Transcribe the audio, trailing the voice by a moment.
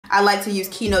I like to use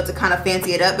Keynote to kind of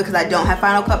fancy it up because I don't have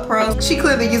Final Cut Pro. She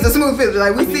clearly used a smooth filter.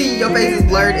 Like, we see your face is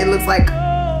blurred. It looks like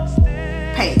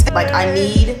paint. Like, I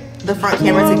need the front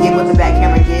camera to give what the back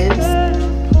camera gives.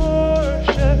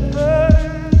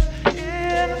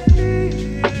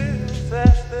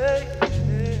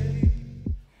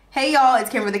 Hey y'all, it's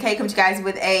Kameron with the K, coming to you guys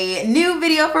with a new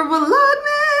video for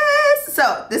VLOGMAS.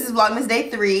 So this is VLOGMAS day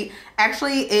 3.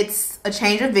 Actually, it's a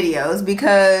change of videos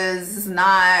because it's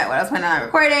not what I was planning on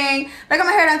recording. But I got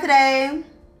my hair done today.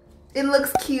 It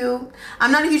looks cute.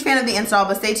 I'm not a huge fan of the install,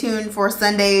 but stay tuned for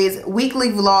Sunday's weekly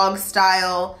vlog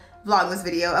style VLOGMAS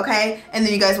video, okay? And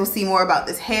then you guys will see more about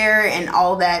this hair and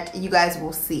all that. You guys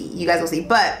will see.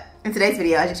 But in today's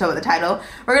video, as you saw with the title,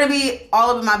 we're gonna be all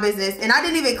over my business. And I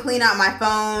didn't even clean out my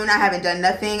phone. I haven't done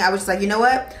nothing. I was just like, you know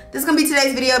what? This is gonna be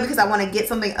today's video because I wanna get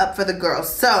something up for the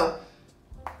girls. So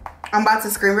I'm about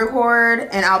to screen record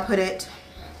and I'll put it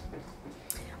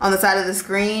on the side of the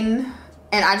screen.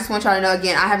 And I just want y'all to know,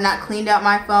 again, I have not cleaned out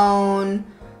my phone.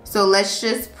 So let's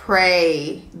just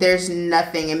pray there's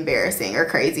nothing embarrassing or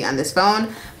crazy on this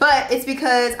phone. But it's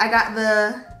because I got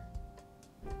the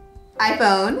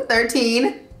iPhone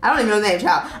 13. I don't even know the name,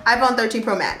 child. iPhone 13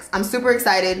 Pro Max. I'm super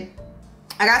excited.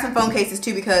 I got some phone cases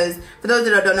too because for those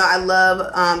that don't know, I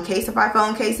love Casetify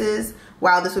phone cases.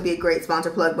 Wow, this would be a great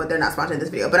sponsor plug, but they're not sponsoring this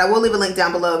video. But I will leave a link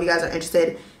down below if you guys are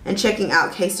interested in checking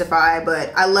out Casetify.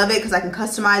 But I love it because I can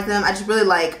customize them. I just really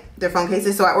like their phone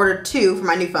cases, so I ordered 2 for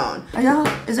my new phone. Are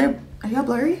y'all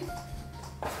blurry?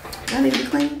 Y'all need to be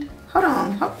cleaned? Hold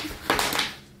on. Hold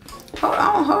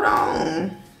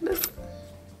on.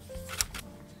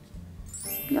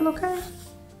 Y'all okay?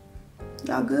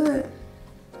 Y'all good?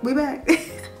 We back.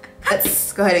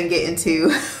 Let's go ahead and get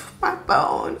into my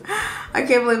phone. I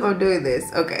can't believe I'm doing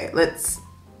this. Okay, let's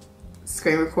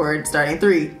screen record starting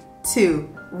 3, 2,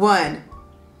 1.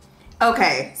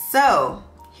 Okay, so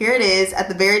here it is. At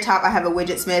the very top, I have a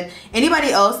widget smith. Anybody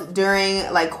else during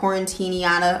like quarantine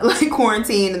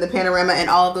and the panorama and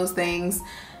all of those things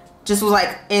just was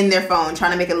like in their phone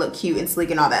trying to make it look cute and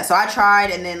sleek and all that. So I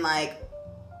tried and then like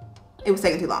it was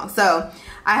taking too long. So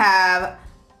I have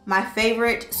my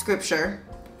favorite scripture.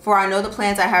 For I know the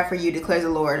plans I have for you, declares the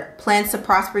Lord. Plans to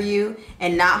prosper you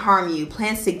and not harm you.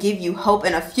 Plans to give you hope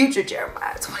and a future,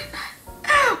 Jeremiah 29.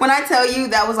 When I tell you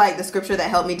that was like the scripture that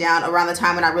held me down around the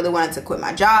time when I really wanted to quit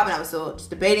my job and I was still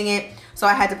just debating it. So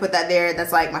I had to put that there.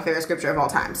 That's like my favorite scripture of all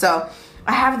time. So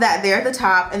I have that there at the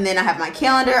top, and then I have my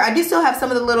calendar. I do still have some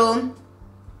of the little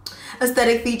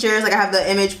aesthetic features. Like I have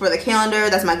the image for the calendar.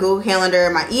 That's my Google Calendar.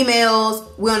 My emails.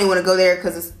 We don't even want to go there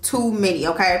because it's too many,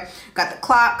 okay? Got the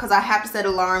clock because I have to set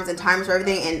alarms and timers for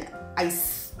everything. And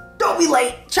don't be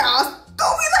late, child.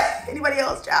 Don't be late. Anybody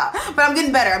else, child? But I'm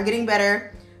getting better. I'm getting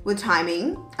better with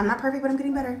timing. I'm not perfect, but I'm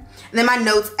getting better. And then my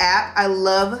notes app. I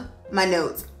love my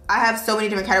notes. I have so many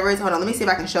different categories. Hold on. Let me see if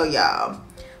I can show y'all.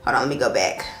 Hold on. Let me go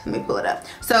back. Let me pull it up.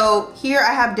 So here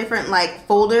I have different like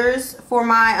folders for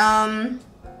my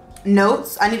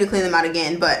notes. I need to clean them out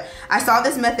again, but I saw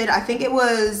this method. I think it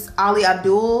was Ali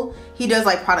Abdul. He does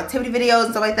like productivity videos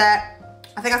and stuff like that.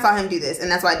 I think I saw him do this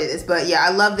and that's why I did this. But yeah,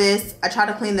 I love this. I try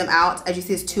to clean them out. As you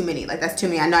see, it's too many. Like that's too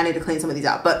many. I know I need to clean some of these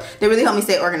out, but they really help me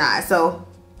stay organized. So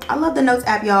I love the notes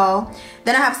app, y'all.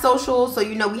 Then I have social. So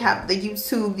you know we have the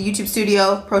YouTube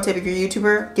studio. Pro tip, if you're a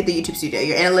YouTuber, get the YouTube studio.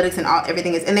 Your analytics and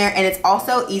everything is in there. And it's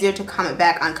also easier to comment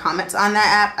back on comments on that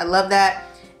app. I love that.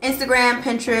 Instagram,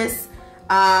 Pinterest,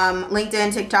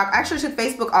 LinkedIn, TikTok. I actually took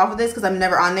Facebook off of this because I'm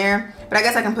never on there, but I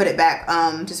guess I can put it back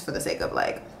just for the sake of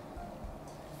like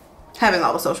having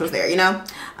all the socials there, you know.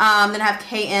 Then I have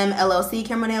KM LLC,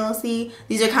 Kameron Monet LLC.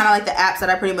 These are kind of like the apps that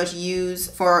I pretty much use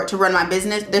to run my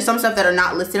business. There's some stuff that are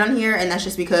not listed on here, and that's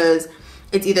just because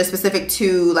it's either specific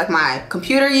to like my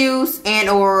computer use and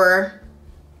or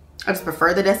I just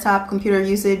prefer the desktop computer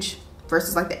usage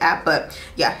versus like the app. But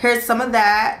yeah, here's some of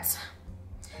that.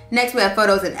 Next, we have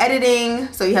photos and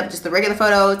editing. So you have just the regular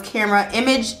photos, camera,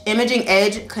 imaging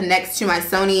edge connects to my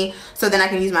Sony. So then I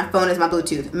can use my phone as my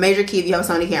Bluetooth. Major key if you have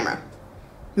a Sony camera.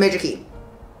 Major key.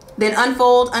 Then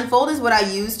unfold. Unfold is what I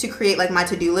use to create like my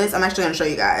to-do list. I'm actually gonna show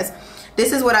you guys.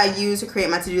 This is what I use to create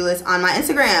my to-do list on my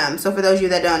Instagram. So for those of you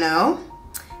that don't know,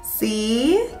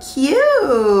 see,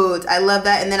 cute. I love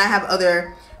that. And then I have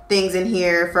other things in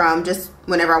here from just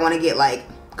whenever I wanna get like,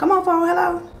 come on phone,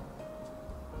 hello.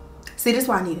 See, this is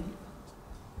why I need it.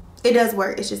 It does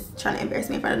work. It's just trying to embarrass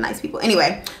me in front of nice people.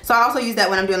 Anyway, so I also use that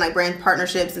when I'm doing like brand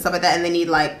partnerships and stuff like that, and they need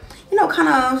like, you know, kind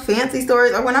of fancy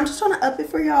stories, or when I'm just trying to up it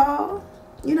for y'all,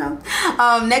 you know.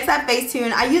 Next I have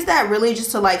Facetune. I use that really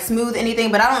just to like smooth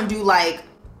anything, but I don't do like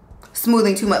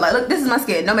smoothing too much. Like, look, this is my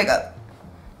skin, no makeup.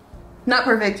 Not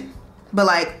perfect, but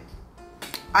like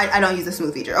I don't use the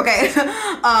smooth feature, okay?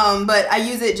 But I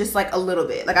use it just like a little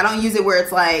bit. Like I don't use it where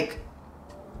it's like,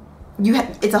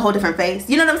 it's a whole different face.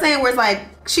 You know what I'm saying? Where it's like,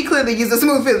 she clearly used a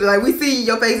smooth filter. Like we see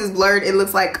your face is blurred. It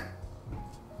looks like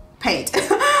paint.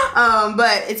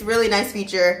 But it's a really nice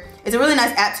feature. It's a really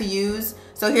nice app to use.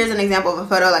 So here's an example of a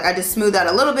photo. Like I just smooth out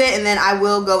a little bit and then I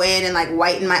will go in and like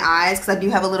whiten my eyes because I do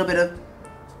have a little bit of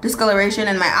discoloration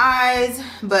in my eyes.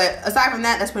 But aside from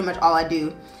that, that's pretty much all I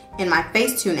do in my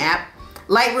Facetune app.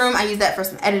 Lightroom, I use that for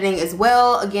some editing as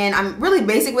well. Again, I'm really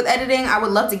basic with editing. I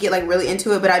would love to get like really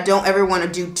into it, but I don't ever want to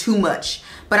do too much.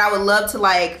 But I would love to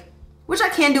like, which I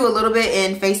can do a little bit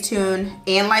in Facetune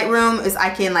and Lightroom, is I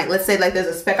can like, let's say like there's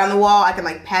a speck on the wall, I can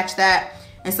like patch that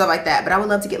and stuff like that. But I would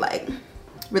love to get like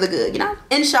really good, you know?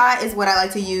 InShot is what I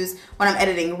like to use when I'm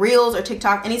editing Reels or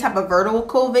TikTok, any type of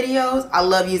vertical videos. I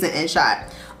love using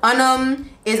InShot.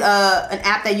 Is an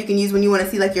app that you can use when you want to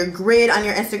see like your grid on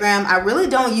your Instagram. I really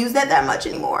don't use that much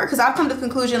anymore because I've come to the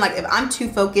conclusion like if I'm too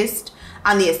focused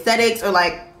on the aesthetics or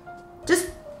like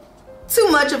just too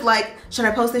much of like, should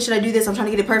I post this, should I do this, I'm trying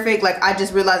to get it perfect, like I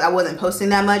just realized I wasn't posting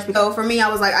that much. So for me, I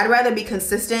was like, I'd rather be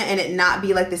consistent and it not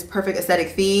be like this perfect aesthetic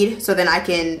feed, so then I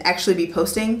can actually be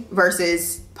posting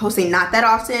versus posting not that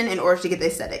often in order to get the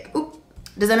aesthetic. Oop.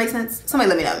 Does that make sense? Somebody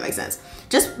let me know if it makes sense.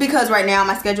 Just because right now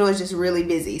my schedule is just really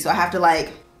busy, so I have to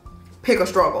like pick a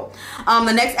struggle.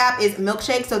 The next app is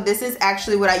Milkshake. So this is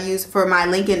actually what I use for my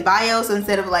link in bio. So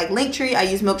instead of like Linktree, I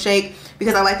use Milkshake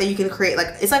because I like that you can create like,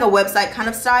 it's like a website kind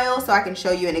of style. So I can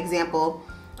show you an example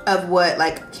of what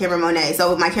like Kameron Monet. So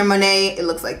with my Kameron Monet, it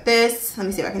looks like this. Let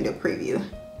me see if I can do a preview.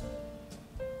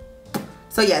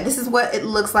 So yeah, this is what it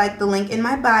looks like. The link in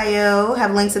my bio,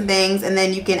 have links and things, and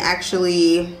then you can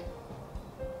actually,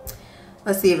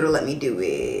 let's see if it'll let me do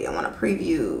it. I want to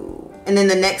preview. And then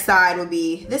the next side would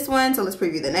be this one. So let's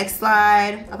preview the next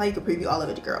slide. I thought you could preview all of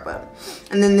it, girl, but.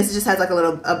 And then this just has like a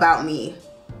little about me.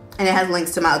 And it has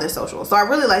links to my other socials. So I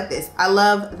really like this. I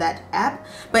love that app.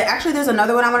 But actually there's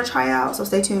another one I want to try out. So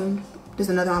stay tuned. There's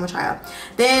another one I'm gonna try out.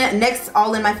 Then next,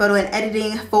 all in my photo and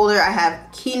editing folder, I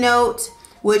have Keynote,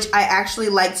 which I actually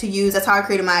like to use. That's how I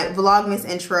created my Vlogmas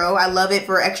intro. I love it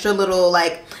for extra little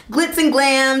like glitz and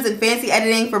glams and fancy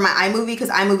editing for my iMovie,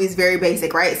 because iMovie is very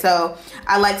basic, right? So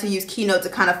I like to use Keynote to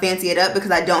kind of fancy it up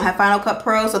because I don't have Final Cut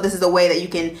Pro. So this is a way that you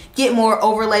can get more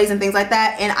overlays and things like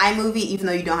that in iMovie even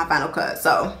though you don't have Final Cut.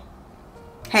 So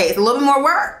hey, it's a little bit more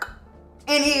work.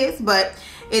 It is, but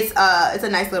it's a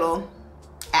nice little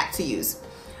app to use.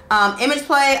 Image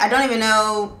Play, I don't even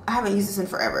know. I haven't used this in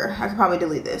forever. I could probably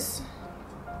delete this.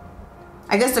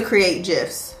 I guess to create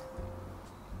GIFs.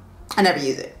 I never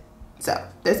use it. So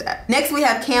there's that. Next we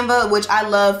have Canva, which I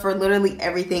love for literally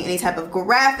everything. Any type of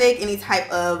graphic, any type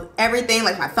of everything,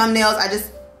 like my thumbnails. I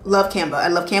just love Canva. I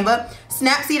love Canva.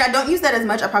 Snapseed, I don't use that as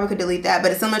much. I probably could delete that,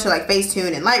 but it's similar to like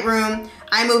Facetune and Lightroom.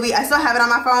 iMovie, I still have it on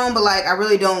my phone, but like I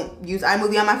really don't use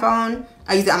iMovie on my phone.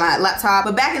 I use it on my laptop.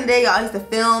 But back in the day, y'all, I used to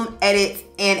film, edit,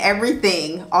 and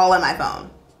everything all on my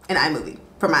phone in iMovie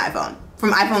from my iPhone.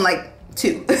 From iPhone like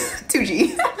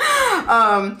 2G.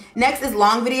 Next is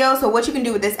long video. So what you can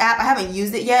do with this app, I haven't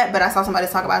used it yet, but I saw somebody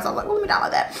talk about it, so I was like, well, let me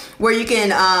download that. Where you can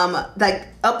like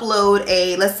upload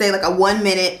a, let's say like a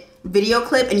 1-minute video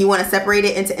clip, and you want to separate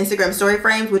it into Instagram story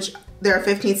frames, which there are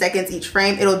 15 seconds each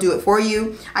frame. It'll do it for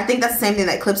you. I think that's the same thing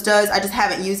that Clips does. I just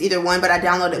haven't used either one, but I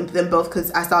downloaded them both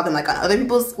because I saw them like on other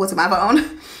people's, what's my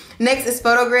phone. Next is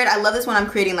PhotoGrid. I love this when I'm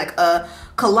creating like a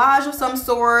collage of some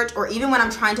sort, or even when I'm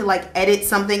trying to like edit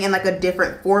something in like a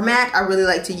different format. I really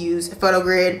like to use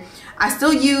PhotoGrid. I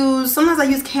still use, sometimes I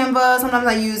use Canva, sometimes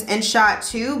I use InShot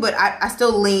too, but I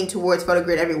still lean towards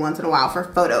PhotoGrid every once in a while for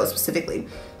photos specifically.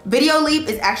 Video Leap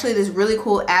is actually this really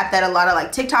cool app that a lot of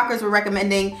like TikTokers were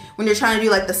recommending when you're trying to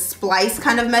do like the splice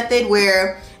kind of method,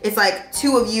 where it's like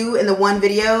 2 of you in the one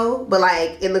video, but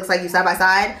like it looks like you side by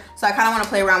side. So I kind of want to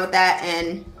play around with that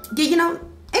and get, you know,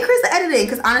 increase the editing,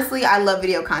 because honestly I love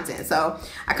video content, so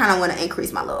I kind of want to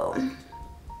increase my little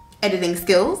editing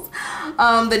skills.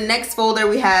 The next folder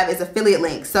we have is affiliate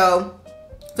links. So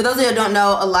for those of you who don't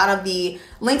know, a lot of the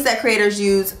links that creators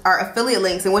use are affiliate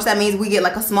links, and what that means, we get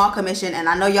like a small commission. And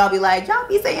I know y'all be like, y'all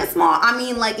be saying small, I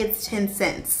mean like it's 10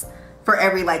 cents for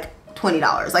every like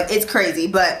 $20. Like it's crazy,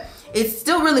 but it's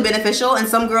still really beneficial, and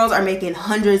some girls are making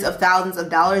hundreds of thousands of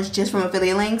dollars just from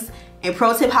affiliate links. And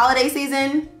pro tip, holiday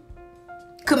season,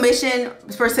 commission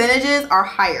percentages are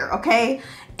higher, okay?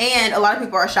 And a lot of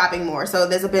people are shopping more, so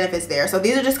there's a benefits there. So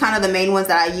these are just kind of the main ones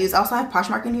that I use. I also have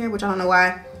Poshmark in here, which I don't know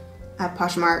why. I have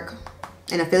Poshmark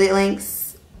and affiliate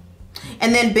links.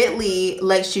 And then Bitly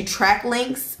lets you track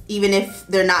links even if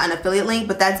they're not an affiliate link,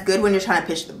 but that's good when you're trying to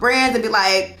pitch the brands and be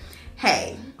like,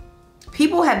 hey,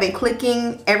 People have been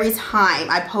clicking every time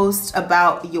I post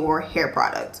about your hair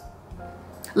product.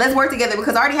 Let's work together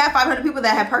because I already have 500 people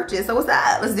that have purchased. So what's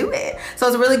that? Let's do it. So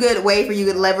it's a really good way for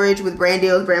you to leverage with brand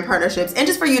deals, brand partnerships, and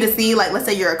just for you to see, like, let's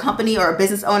say you're a company or a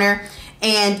business owner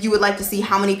and you would like to see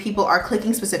how many people are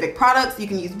clicking specific products. You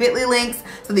can use bit.ly links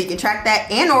so that you can track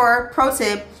that. And or pro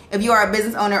tip, if you are a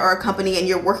business owner or a company and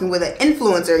you're working with an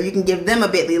influencer, you can give them a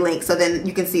bit.ly link. So then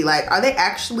you can see, like, are they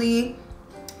actually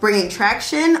bringing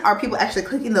traction? Are people actually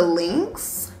clicking the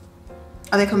links?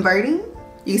 Are they converting?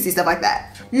 You can see stuff like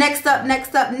that. Next up,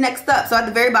 next up, next up. So at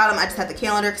the very bottom, I just have the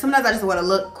calendar. Sometimes I just want to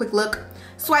look, quick look.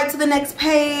 Swipe to the next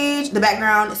page. The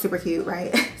background is super cute,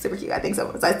 right? Super cute, I think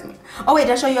so. It's nice to me. Oh wait,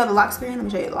 did I show you all the lock screen? Let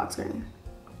me show you the lock screen.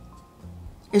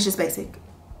 It's just basic.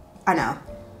 I know.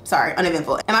 Sorry,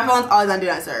 uneventful. And my phone's always on Do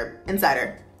Not Disturb.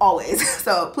 Insider, always.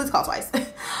 So please call twice.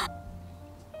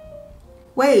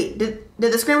 Wait, did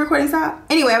the screen recording stop?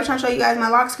 Anyway, I was trying to show you guys my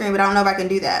lock screen, but I don't know if I can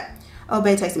do that. Oh,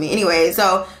 Bae texted me. Anyway,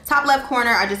 so top left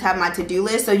corner, I just have my to-do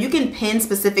list. So you can pin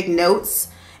specific notes,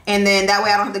 and then that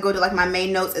way I don't have to go to like my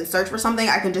main notes and search for something.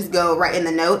 I can just go right in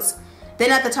the notes.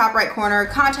 Then at the top right corner,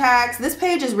 contacts. This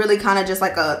page is really kind of just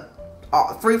like a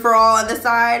free-for-all on this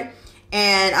side.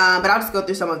 And but I'll just go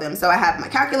through some of them. So I have my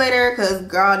calculator, because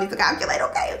girl needs to calculate,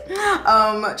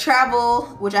 okay. Travel,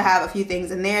 which I have a few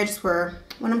things in there just for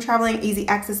when I'm traveling, easy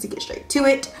access to get straight to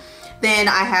it. Then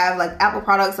I have like Apple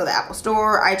products, so the Apple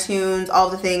Store, iTunes, all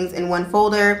the things in one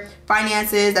folder.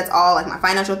 Finances, that's all like my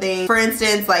financial things. For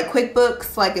instance, like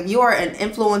QuickBooks, like if you are an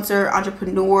influencer,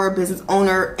 entrepreneur, business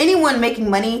owner, anyone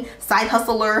making money, side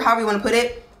hustler, however you want to put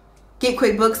it, get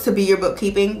QuickBooks to be your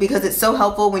bookkeeping because it's so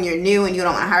helpful when you're new and you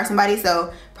don't want to hire somebody.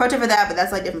 So pro tip for that, but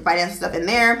that's like different financial stuff in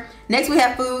there. Next we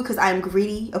have food because I'm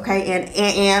greedy, okay,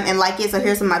 and like it. So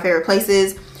here's some of my favorite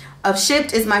places.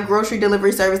 Shipped is my grocery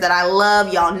delivery service that I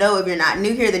love. Y'all know, if you're not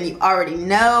new here, then you already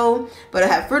know. But I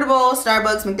have Fruitable,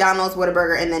 Starbucks, McDonald's,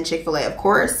 Whataburger, and then Chick-fil-A, of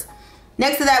course.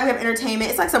 Next to that, we have entertainment.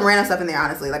 It's like some random stuff in there,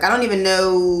 honestly. Like, I don't even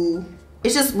know.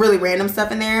 It's just really random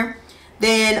stuff in there.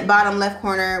 Then bottom left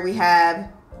corner, we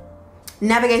have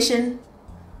navigation.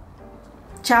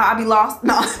 Child, I'll be lost.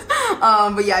 No.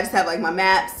 But yeah, I just have like my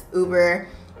maps, Uber,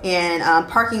 and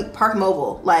park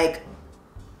mobile. Like,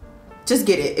 just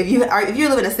get it. If you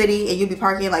live in a city and you be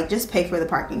parking, like, just pay for the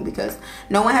parking because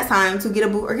no one has time to get a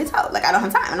boot or get towed. Like, I don't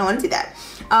have time. I don't want to do that.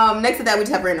 Next to that, we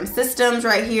just have random systems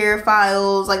right here,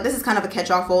 files. Like, this is kind of a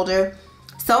catch-all folder.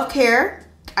 Self-care.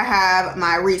 I have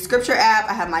my read scripture app.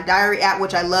 I have my diary app,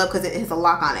 which I love because it has a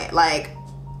lock on it. Like,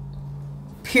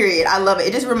 period. I love it.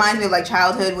 It just reminds me of like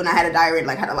childhood when I had a diary and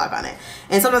like had a lock on it.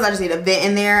 And sometimes I just need a vent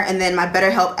in there. And then my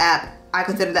BetterHelp app, I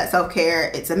consider that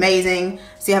self-care. It's amazing.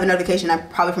 See, I have a notification. I'm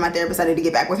probably from my therapist. I need to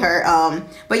get back with her.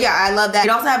 But yeah, I love that. It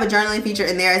also have a journaling feature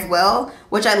in there as well,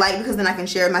 which I like because then I can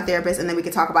share with my therapist and then we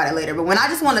can talk about it later. But when I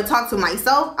just want to talk to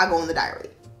myself, I go in the diary.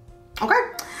 Okay.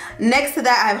 Next to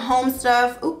that, I have home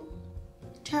stuff. Ooh,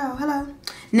 ciao, hello.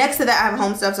 Next to that, I have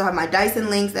home stuff. So I have my Dyson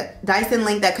link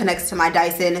that connects to my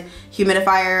Dyson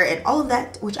humidifier and all of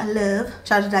that, which I love.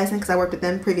 Shout out to Dyson because I worked with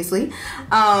them previously.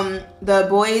 The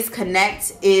Boys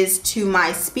Connect is to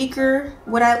my speaker,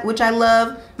 which I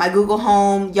love. My Google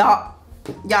Home. Y'all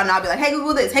know I'll be like, hey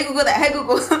Google this, hey Google that, hey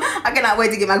Google. I cannot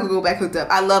wait to get my Google back hooked up.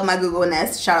 I love my Google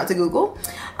Nest. Shout out to Google.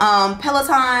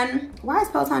 Peloton. Why is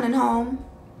Peloton in home?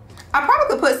 I probably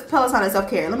could put Peloton in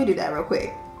self-care. Let me do that real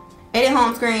quick. Edit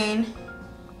home screen.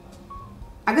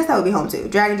 I guess that would be home too.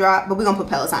 Drag and drop, but we're gonna put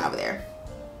Peloton over there.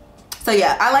 So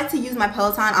yeah, I like to use my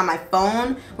Peloton on my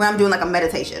phone when I'm doing like a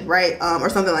meditation, right? Or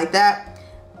something like that.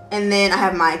 And then I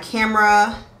have my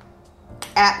camera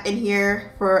app in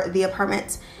here for the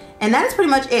apartment. And that is pretty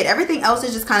much it. Everything else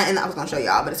is just kind of in, I was gonna show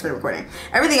y'all, but it's screen recording.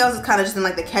 Everything else is kind of just in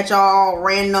like the catch-all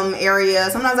random area.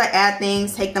 Sometimes I add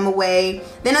things, take them away.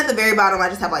 Then at the very bottom, I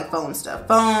just have like phone stuff.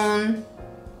 Phone,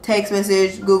 text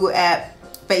message, Google app,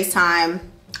 FaceTime,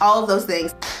 all of those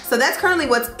things. So that's currently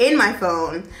what's in my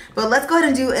phone. But let's go ahead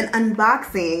and do an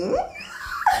unboxing.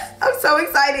 I'm so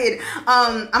excited.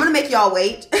 I'm gonna make y'all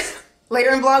wait later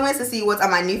in Vlogmas to see what's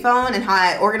on my new phone and how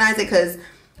I organize it because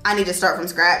I need to start from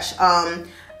scratch.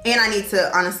 And I need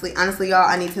to, honestly, y'all,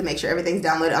 I need to make sure everything's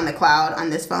downloaded on the cloud on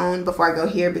this phone before I go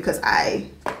here because I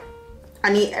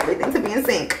need everything to be in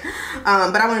sync.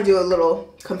 But I want to do a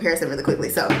little comparison really quickly.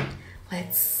 So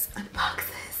let's unbox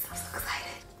this. I'm so excited.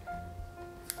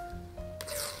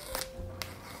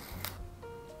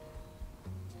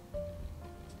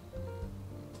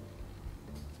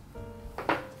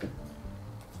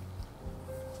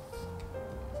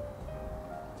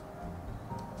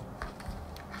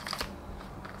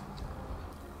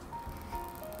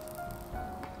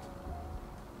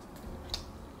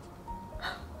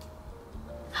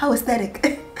 How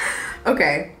aesthetic.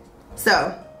 Okay,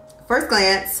 so first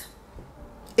glance,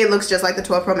 it looks just like the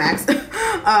 12 Pro Max.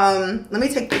 Let me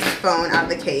take this phone out of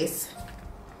the case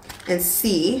and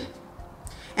see.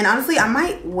 And honestly, I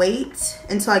might wait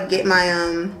until I get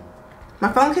my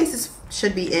my phone cases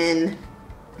should be in.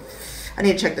 I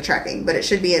need to check the tracking, but it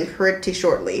should be in pretty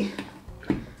shortly.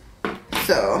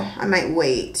 So I might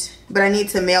wait, but I need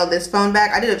to mail this phone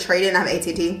back. I did a trade-in. I have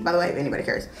AT&T, by the way, if anybody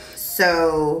cares.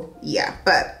 So yeah,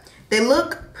 but they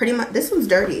look pretty much. This one's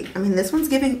dirty. I mean, this one's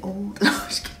giving old.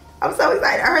 I'm so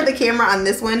excited. I heard the camera on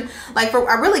this one. Like,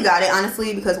 I really got it,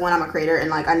 honestly, because one, I'm a creator and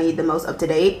like I need the most up to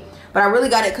date. But I really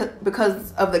got it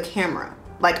because of the camera.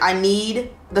 Like, I need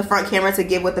the front camera to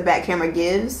give what the back camera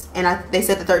gives. And they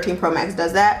said the 13 Pro Max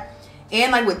does that.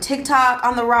 And like with TikTok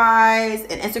on the rise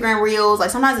and Instagram Reels, like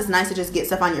sometimes it's nice to just get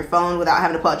stuff on your phone without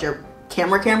having to pull out your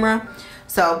camera.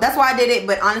 So that's why I did it.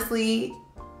 But honestly,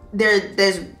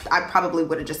 I probably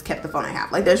would have just kept the phone I have.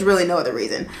 Like, there's really no other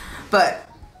reason. But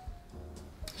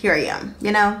here I am,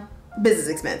 you know, business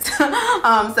expense.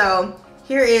 So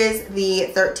here is the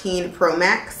 13 Pro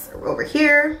Max over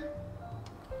here.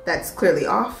 That's clearly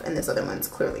off, and this other one's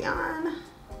clearly on.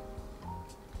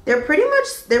 They're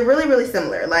really, really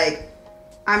similar. Like,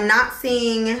 I'm not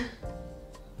seeing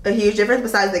a huge difference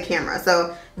besides the camera.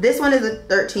 So this one is a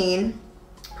 13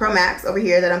 Pro Max over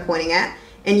here that I'm pointing at.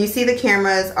 And you see the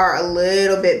cameras are a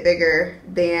little bit bigger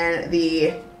than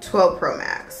the 12 Pro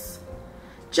Max.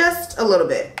 Just a little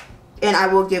bit. And I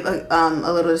will give a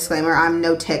little disclaimer. I'm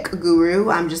no tech guru.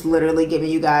 I'm just literally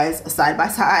giving you guys a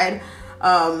side-by-side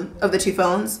of the two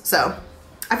phones. So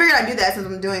I figured I'd do that since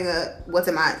I'm doing what's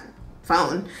in my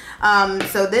phone.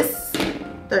 So this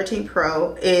 13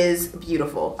 Pro is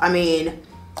beautiful. I mean,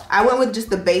 I went with just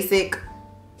the basic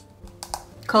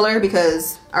color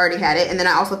because I already had it, and then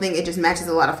I also think it just matches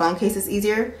a lot of phone cases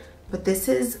easier. But this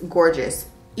is gorgeous.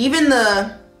 Even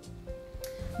the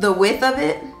width of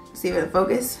it, see if it'll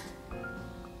focus,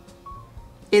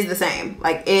 is the same.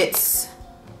 Like, it's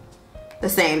the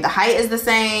same. The height is the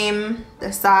same,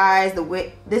 the size, the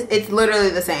width, it's literally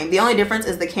the same. The only difference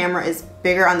is the camera is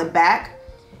bigger on the back,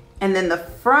 and then the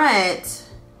front,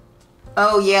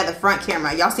 oh yeah, the front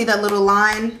camera, y'all see that little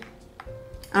line?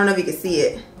 I don't know if you can see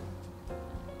it.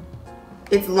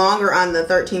 It's longer on the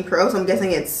 13 Pro, so I'm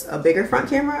guessing it's a bigger front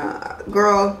camera.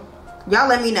 Girl, y'all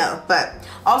let me know. But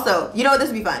also, you know what, this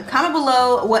would be fun. Comment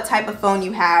below what type of phone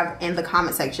you have in the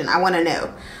comment section. I want to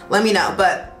know. Let me know.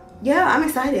 But yeah, I'm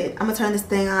excited. I'm gonna turn this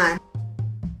thing on.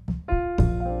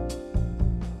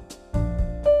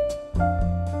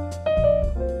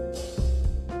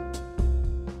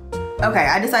 Okay,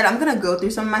 I decided I'm gonna go through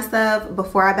some of my stuff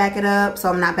before I back it up, so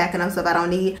I'm not backing up stuff I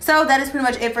don't need. So that is pretty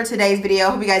much it for today's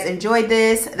video. Hope you guys enjoyed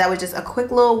this. That was just a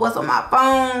quick little what's on my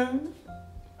phone,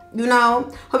 you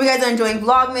know. Hope you guys are enjoying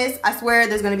Vlogmas. I swear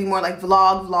there's gonna be more like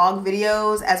vlog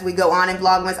videos as we go on in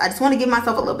Vlogmas. I just want to give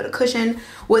myself a little bit of cushion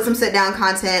with some sit down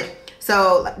content.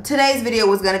 So today's video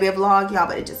was gonna be a vlog, y'all,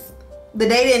 but the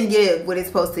day didn't give what it's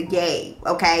supposed to give,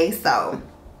 okay? So,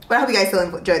 but I hope you guys still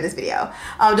enjoyed this video.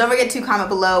 Don't forget to comment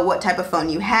below what type of phone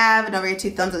you have. Don't forget to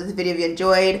thumbs up this video if you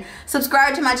enjoyed.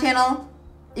 Subscribe to my channel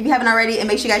if you haven't already, and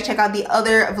make sure you guys check out the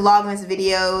other Vlogmas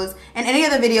videos and any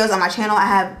other videos on my channel. I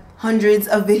have hundreds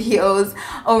of videos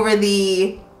over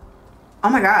the, oh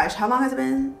my gosh, how long has it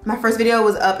been? My first video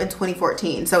was up in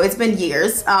 2014, so it's been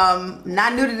years.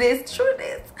 Not new to this, true to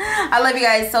this. I love you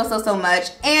guys so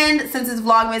much. And since it's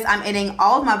Vlogmas, I'm ending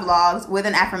all of my vlogs with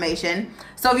an affirmation.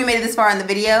 So if you made it this far in the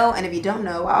video, and if you don't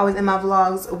know, I always end my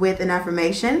vlogs with an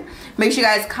affirmation. Make sure you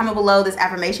guys comment below this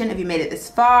affirmation if you made it this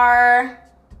far.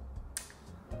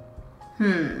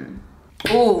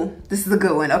 Ooh, this is a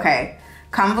good one. Okay,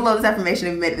 comment below this affirmation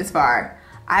if you made it this far.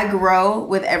 I grow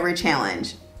with every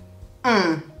challenge.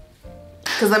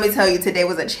 Because let me tell you, today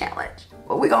was a challenge,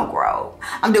 but we gonna grow.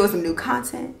 I'm doing some new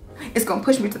content. It's gonna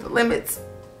push me to the limits.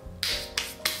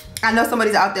 I know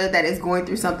somebody's out there that is going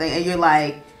through something and you're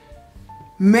like,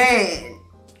 man,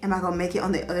 am I gonna make it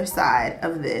on the other side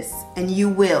of this? And you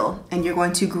will, and you're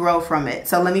going to grow from it.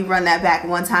 So let me run that back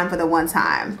one time for the one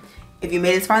time. If you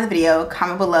made it this far in the video,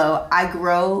 comment below. I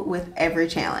grow with every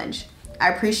challenge. I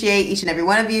appreciate each and every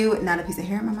one of you. Not a piece of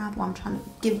hair in my mouth while I'm trying to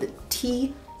give the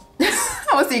tea.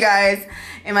 I will see you guys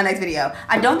in my next video.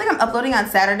 I don't think I'm uploading on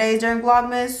Saturdays during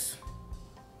Vlogmas.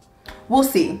 We'll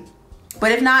see.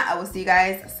 But if not, I will see you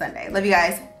guys Sunday. Love you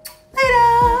guys.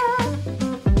 Later.